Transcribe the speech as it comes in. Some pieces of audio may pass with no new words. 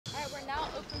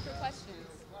questions.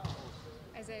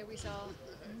 Isaiah, we saw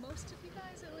most of you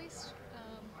guys at least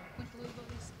went to Louisville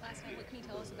last night. What can you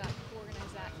tell us about who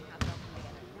organized that and how it all came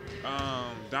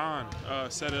together?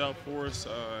 Don set it up for us.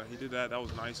 He did that. That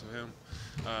was nice of him.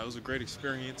 It was a great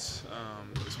experience,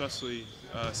 especially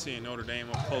seeing Notre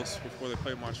Dame up close before they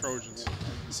played my Trojans.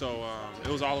 So it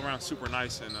was all around super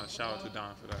nice, and shout out to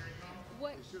Don for that.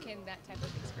 What can that type of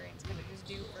experience kind of just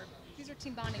do for, these are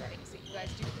team bonding things that you guys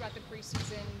do throughout the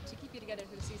preseason to keep you together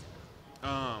through the season?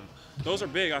 Those are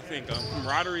big, I think.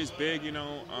 Camaraderie is big, you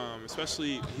know,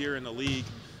 especially here in the league.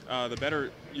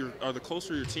 The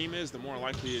closer your team is, the more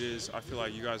likely it is, I feel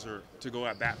like, you guys are to go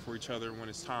at bat for each other when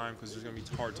it's time, because there's going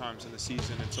to be hard times in the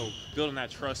season. And so building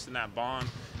that trust and that bond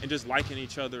and just liking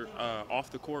each other off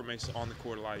the court makes on the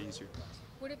court a lot easier.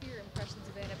 What have your impressions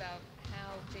been about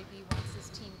how JB wants this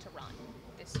team to run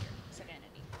this year, this identity?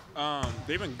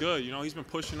 They've been good. You know, he's been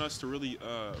pushing us to really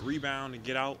rebound and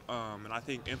get out, and I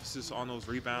think emphasis on those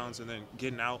rebounds and then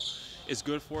getting out is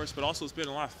good for us. But also, it's been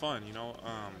a lot of fun. You know,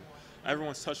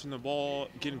 everyone's touching the ball,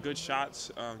 getting good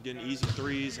shots, getting easy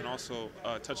threes, and also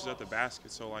touches at the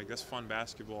basket. So, like, that's fun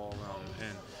basketball,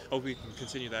 and hope we can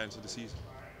continue that into the season.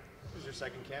 This was your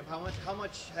second camp. How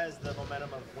much has the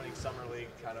momentum of winning Summer League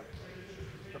kind of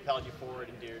propelled you forward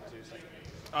and endeared to second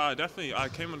camp? Definitely. I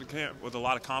came into camp with a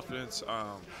lot of confidence,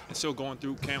 and still going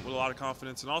through camp with a lot of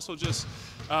confidence. And also just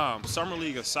Summer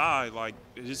League aside, like,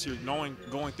 just going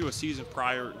through a season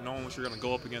prior, knowing what you're going to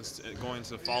go up against going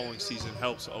into the following season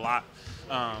helps a lot.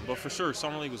 But for sure,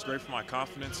 Summer League was great for my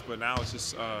confidence, but now it's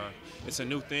just it's a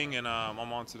new thing, and I'm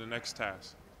on to the next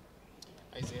task.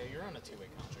 Isaiah, you're on a two-way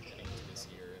contract heading into this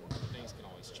year, and things can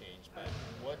always change, but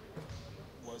what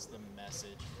was the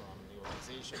message from the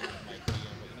organization and Mike Lee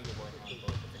on what you need to work on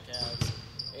both with the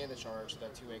Cavs and the Charge so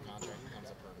that two-way contract becomes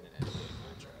a permanent NBA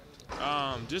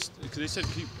contract? Just because they said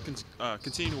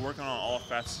continue to work on all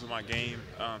facets of my game,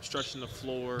 stretching the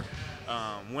floor,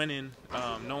 winning,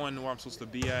 knowing where I'm supposed to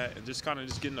be at, and just kind of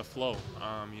getting the flow.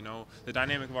 You know, the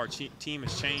dynamic of our team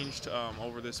has changed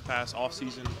over this past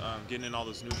offseason, getting in all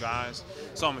those new guys.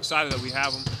 So I'm excited that we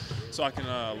have them, so I can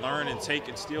learn and take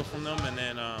and steal from them, and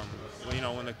then you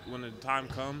know, when the time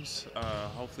comes,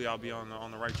 hopefully I'll be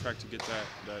on the right track to get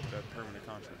that permanent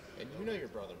contract. And you know your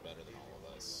brother better than all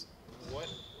of us. What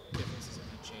differences have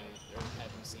you changed or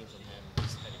have you seen from him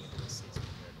just heading into this season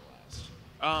compared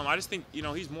to last? I just think, you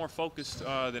know, he's more focused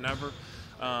than ever.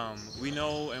 We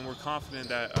know and we're confident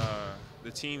that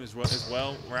the team is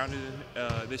well rounded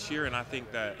this year, and I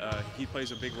think that he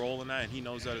plays a big role in that, and he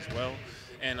knows that as well.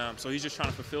 And so he's just trying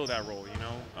to fulfill that role, you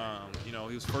know. You know,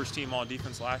 he was first team all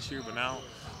defense last year, but now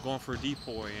going for a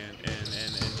decoy and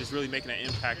just really making an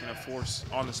impact and a force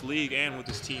on this league and with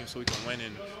this team so we can win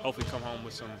and hopefully come home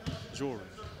with some jewelry.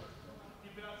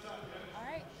 All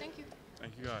right, thank you.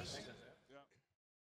 Thank you guys.